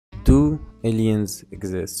Do aliens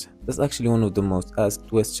exist? That's actually one of the most asked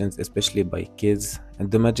questions, especially by kids,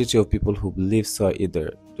 and the majority of people who believe so are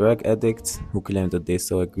either drug addicts who claim that they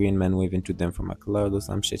saw a green man waving to them from a cloud or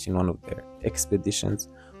some shit in one of their expeditions,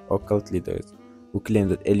 or cult leaders who claim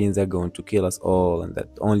that aliens are going to kill us all and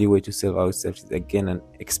that the only way to save ourselves is again an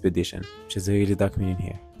expedition, which is a really dark meaning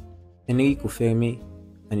here. Enrico Fermi,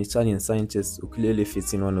 an Italian scientist who clearly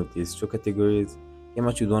fits in one of these two categories, came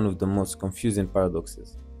up with one of the most confusing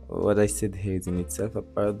paradoxes. What I said here is in itself a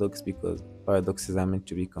paradox because paradoxes are meant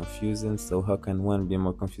to be confusing, so how can one be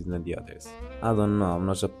more confusing than the others? I don't know, I'm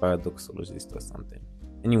not a paradoxologist or something.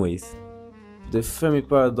 Anyways, the Fermi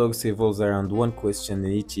paradox revolves around one question,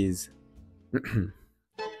 which is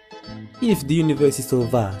if the universe is so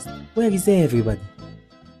vast, where is everybody?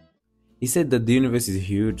 He said that the universe is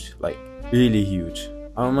huge, like really huge.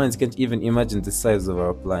 Our minds can't even imagine the size of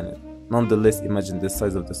our planet, nonetheless imagine the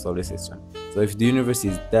size of the solar system. So if the universe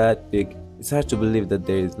is that big, it's hard to believe that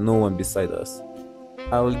there is no one beside us.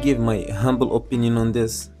 I will give my humble opinion on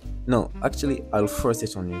this. No, actually, I'll force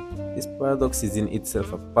it on you. This paradox is in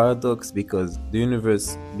itself a paradox because the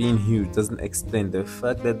universe being huge doesn't explain the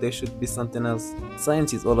fact that there should be something else.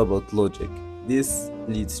 Science is all about logic. This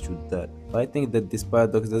leads to that. But I think that this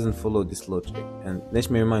paradox doesn't follow this logic. And let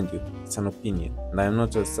me remind you, it's an opinion. And I'm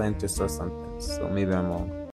not a scientist or something, so maybe I'm wrong.